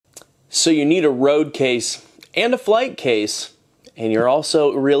So you need a road case and a flight case, and you're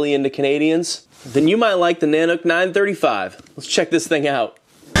also really into Canadians? Then you might like the Nanuk 935. Let's check this thing out.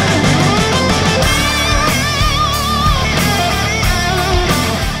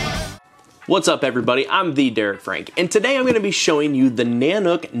 What's up everybody, I'm the Derek Frank, and today I'm going to be showing you the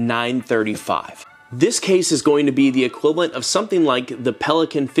Nanuk 935. This case is going to be the equivalent of something like the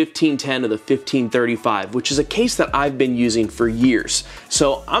Pelican 1510 or the 1535, which is a case that I've been using for years.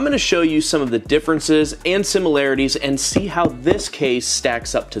 So I'm going to show you some of the differences and similarities and see how this case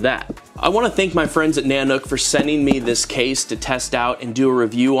stacks up to that. I want to thank my friends at Nanuk for sending me this case to test out and do a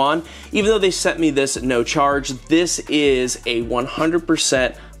review on. Even though they sent me this at no charge, this is a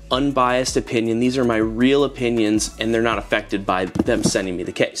 100% unbiased opinion. These are my real opinions and they're not affected by them sending me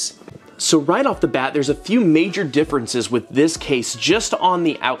the case. So right off the bat, there's a few major differences with this case just on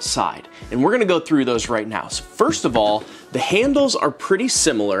the outside, and we're gonna go through those right now. So first of all, the handles are pretty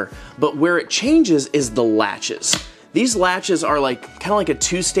similar, but where it changes is the latches. These latches are kind of like a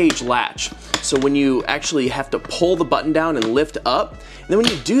two-stage latch. So when you actually have to pull the button down and lift up, and then when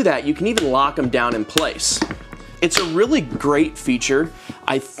you do that, you can even lock them down in place. It's a really great feature.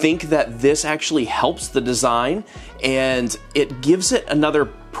 I think that this actually helps the design and it gives it another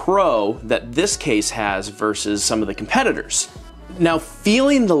pro that this case has versus some of the competitors. Now,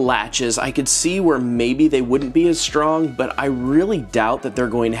 feeling the latches, I could see where maybe they wouldn't be as strong, but I really doubt that they're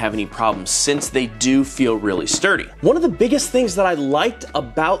going to have any problems since they do feel really sturdy. One of the biggest things that I liked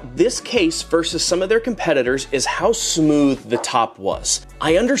about this case versus some of their competitors is how smooth the top was.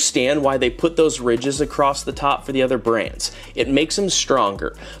 I understand why they put those ridges across the top for the other brands. It makes them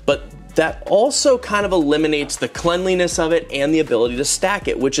stronger, but that also kind of eliminates the cleanliness of it and the ability to stack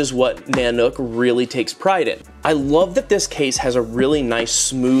it, which is what Nanuk really takes pride in. I love that this case has a really nice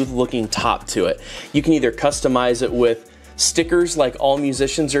smooth looking top to it. You can either customize it with stickers like all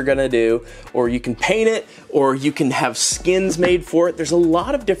musicians are gonna do, or you can paint it, or you can have skins made for it. There's a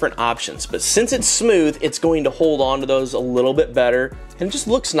lot of different options, but since it's smooth, it's going to hold on to those a little bit better and it just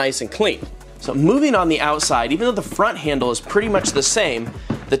looks nice and clean. So moving on the outside, even though the front handle is pretty much the same,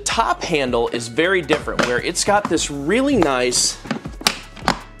 the top handle is very different, where it's got this really nice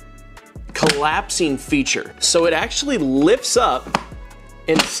collapsing feature. So it actually lifts up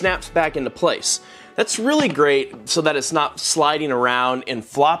and snaps back into place. That's really great so that it's not sliding around and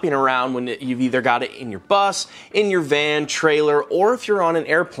flopping around when you've either got it in your bus, in your van, trailer, or if you're on an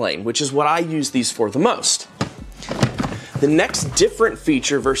airplane, which is what I use these for the most. The next different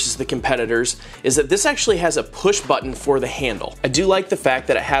feature versus the competitors is that this actually has a push button for the handle. I do like the fact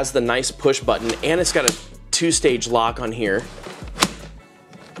that it has the nice push button and it's got a two-stage lock on here.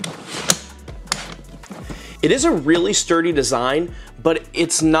 It is a really sturdy design, but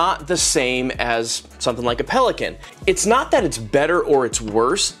it's not the same as something like a Pelican. It's not that it's better or it's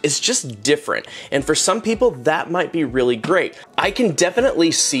worse, it's just different. And for some people, that might be really great. I can definitely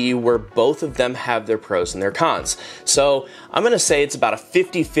see where both of them have their pros and their cons. So I'm gonna say it's about a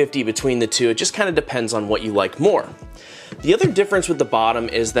 50-50 between the two. It just kind of depends on what you like more. The other difference with the bottom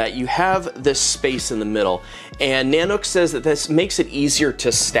is that you have this space in the middle, and Nanuk says that this makes it easier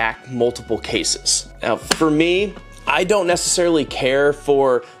to stack multiple cases. Now, for me, I don't necessarily care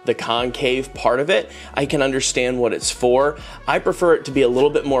for the concave part of it. I can understand what it's for. I prefer it to be a little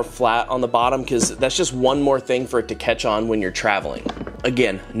bit more flat on the bottom because that's just one more thing for it to catch on when you're traveling.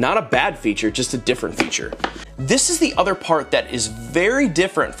 Again, not a bad feature, just a different feature. This is the other part that is very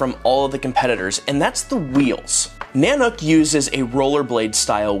different from all of the competitors, and that's the wheels. Nanuk uses a rollerblade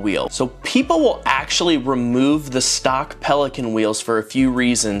style wheel. So people will actually remove the stock Pelican wheels for a few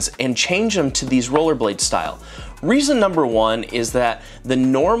reasons and change them to these rollerblade style. Reason number one is that the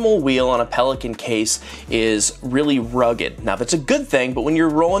normal wheel on a Pelican case is really rugged. Now that's a good thing, but when you're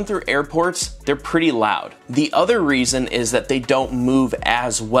rolling through airports, they're pretty loud. The other reason is that they don't move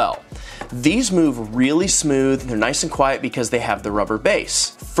as well. These move really smooth, they're nice and quiet because they have the rubber base.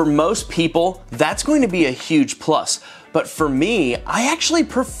 For most people, that's going to be a huge plus. But for me, I actually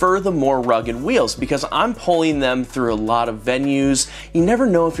prefer the more rugged wheels because I'm pulling them through a lot of venues. You never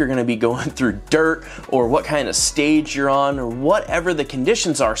know if you're gonna be going through dirt or what kind of stage you're on or whatever the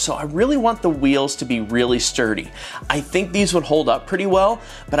conditions are, so I really want the wheels to be really sturdy. I think these would hold up pretty well,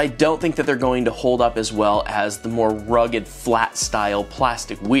 but I don't think that they're going to hold up as well as the more rugged flat style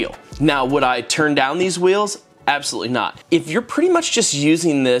plastic wheel. Now, would I turn down these wheels? Absolutely not. If you're pretty much just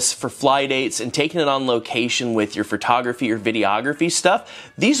using this for fly dates and taking it on location with your photography or videography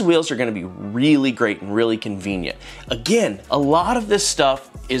stuff, these wheels are gonna be really great and really convenient. Again, a lot of this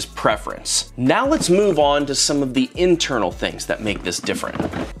stuff is preference. Now let's move on to some of the internal things that make this different.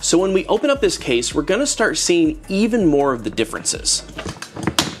 So when we open up this case, we're gonna start seeing even more of the differences.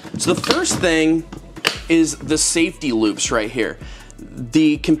 So the first thing is the safety loops right here.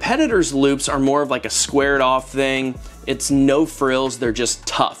 The competitors' loops are more of like a squared off thing. It's no frills, they're just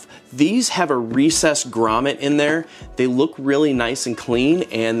tough. These have a recessed grommet in there. They look really nice and clean,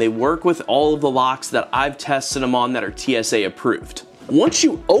 and they work with all of the locks that I've tested them on that are TSA approved. Once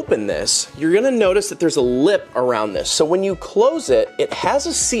you open this, you're gonna notice that there's a lip around this. So when you close it, it has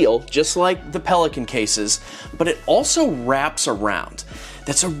a seal, just like the Pelican cases, but it also wraps around.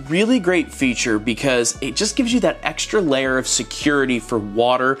 That's a really great feature because it just gives you that extra layer of security for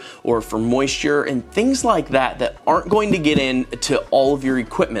water or for moisture and things like that that aren't going to get into all of your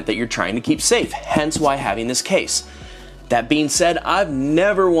equipment that you're trying to keep safe, hence why having this case. That being said, I've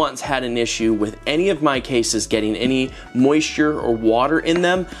never once had an issue with any of my cases getting any moisture or water in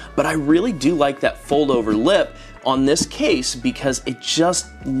them, but I really do like that fold over lip on this case because it just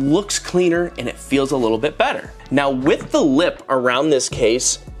looks cleaner and it feels a little bit better. Now with the lip around this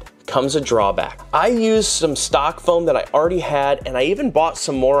case comes a drawback. I used some stock foam that I already had, and I even bought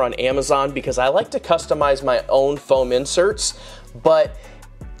some more on Amazon because I like to customize my own foam inserts, but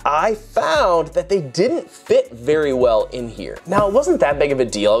I found that they didn't fit very well in here. Now, it wasn't that big of a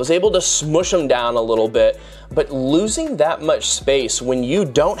deal. I was able to smush them down a little bit, but losing that much space when you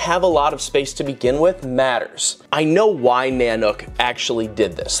don't have a lot of space to begin with matters. I know why Nanuk actually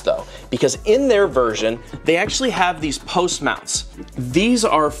did this though, because in their version, they actually have these post mounts. These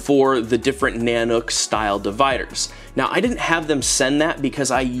are for the different Nanuk style dividers. Now, I didn't have them send that because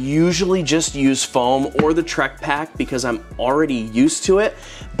I usually just use foam or the Trek pack because I'm already used to it,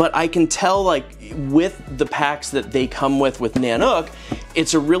 but I can tell like with the packs that they come with Nanuk,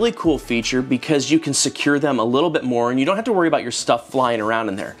 it's a really cool feature because you can secure them a little bit more and you don't have to worry about your stuff flying around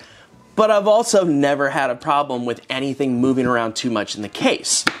in there. But I've also never had a problem with anything moving around too much in the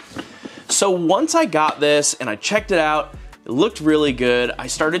case. So once I got this and I checked it out, it looked really good. I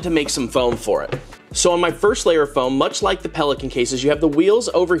started to make some foam for it. So on my first layer of foam, much like the Pelican cases, you have the wheels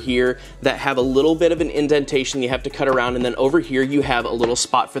over here that have a little bit of an indentation you have to cut around, and then over here you have a little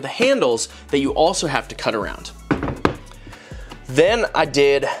spot for the handles that you also have to cut around. Then I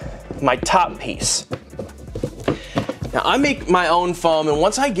did my top piece. Now I make my own foam, and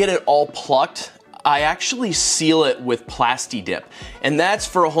once I get it all plucked, I actually seal it with Plasti Dip, and that's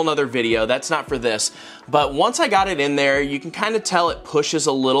for a whole nother video. That's not for this. But once I got it in there, you can kind of tell it pushes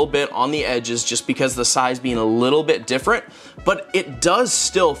a little bit on the edges just because the size being a little bit different, but it does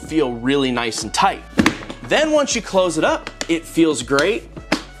still feel really nice and tight. Then once you close it up, it feels great.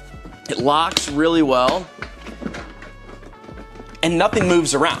 It locks really well, and nothing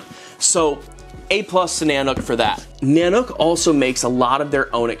moves around. So A+ to Nanuk for that. Nanuk also makes a lot of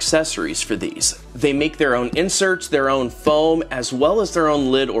their own accessories for these. They make their own inserts, their own foam, as well as their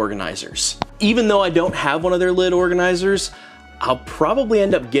own lid organizers. Even though I don't have one of their lid organizers, I'll probably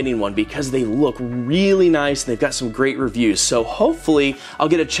end up getting one because they look really nice and they've got some great reviews. So hopefully I'll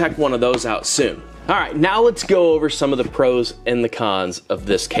get to check one of those out soon. All right, now let's go over some of the pros and the cons of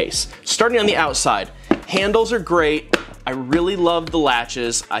this case. Starting on the outside, handles are great. I really love the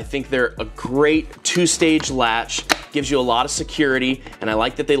latches. I think they're a great two-stage latch. Gives you a lot of security, and I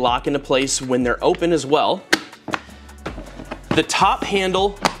like that they lock into place when they're open as well. The top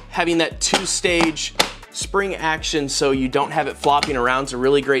handle, having that two-stage spring action so you don't have it flopping around, is a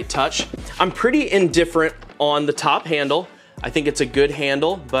really great touch. I'm pretty indifferent on the top handle. I think it's a good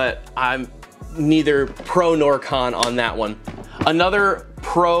handle, but I'm neither pro nor con on that one. Another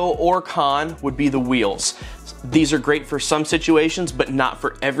pro or con would be the wheels. These are great for some situations, but not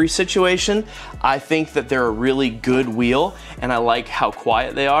for every situation. I think that they're a really good wheel, and I like how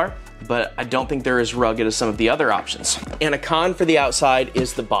quiet they are, but I don't think they're as rugged as some of the other options. And a con for the outside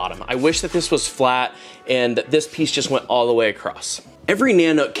is the bottom. I wish that this was flat and that this piece just went all the way across. Every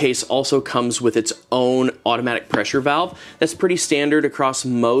Nanuk case also comes with its own automatic pressure valve. That's pretty standard across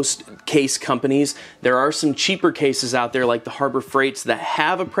most case companies. There are some cheaper cases out there like the Harbor Freights that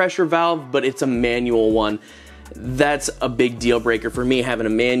have a pressure valve, but it's a manual one. That's a big deal breaker for me, having a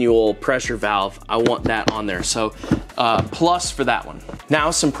manual pressure valve. I want that on there, so plus for that one.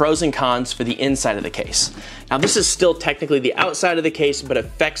 Now some pros and cons for the inside of the case. Now this is still technically the outside of the case, but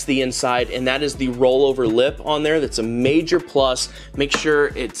affects the inside, and that is the rollover lip on there. That's a major plus. Make sure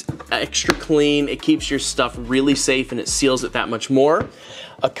it's extra clean. It keeps your stuff really safe and it seals it that much more.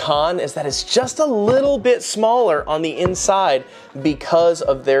 A con is that it's just a little bit smaller on the inside because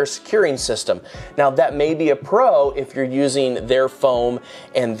of their securing system. Now that may be a pro if you're using their foam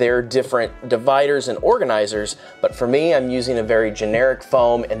and their different dividers and organizers, but for me, I'm using a very generic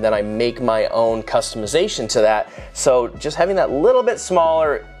foam and then I make my own customization to that. So just having that little bit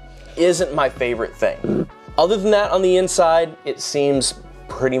smaller isn't my favorite thing. Other than that, on the inside, it seems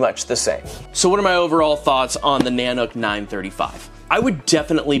pretty much the same. So what are my overall thoughts on the Nanuk 935? I would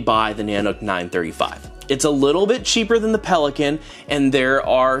definitely buy the Nanuk 935. It's a little bit cheaper than the Pelican, and there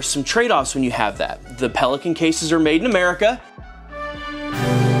are some trade-offs when you have that. The Pelican cases are made in America.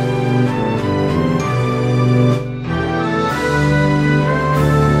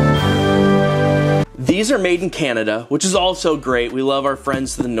 These are made in Canada, which is also great. We love our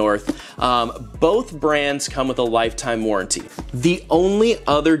friends to the north. Both brands come with a lifetime warranty. The only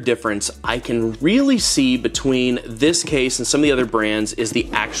other difference I can really see between this case and some of the other brands is the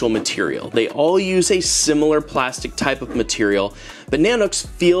actual material. They all use a similar plastic type of material, but Nanuk's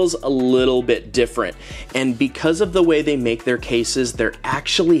feels a little bit different. And because of the way they make their cases, they're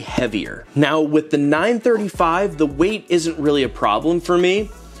actually heavier. Now with the 935, the weight isn't really a problem for me.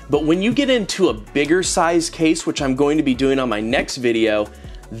 But when you get into a bigger size case, which I'm going to be doing on my next video,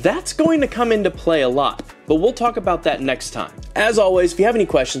 that's going to come into play a lot. But we'll talk about that next time. As always, if you have any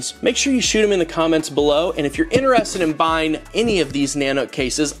questions, make sure you shoot them in the comments below. And if you're interested in buying any of these Nanuk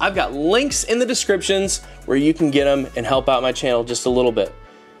cases, I've got links in the descriptions where you can get them and help out my channel just a little bit.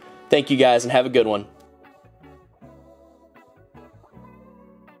 Thank you guys and have a good one.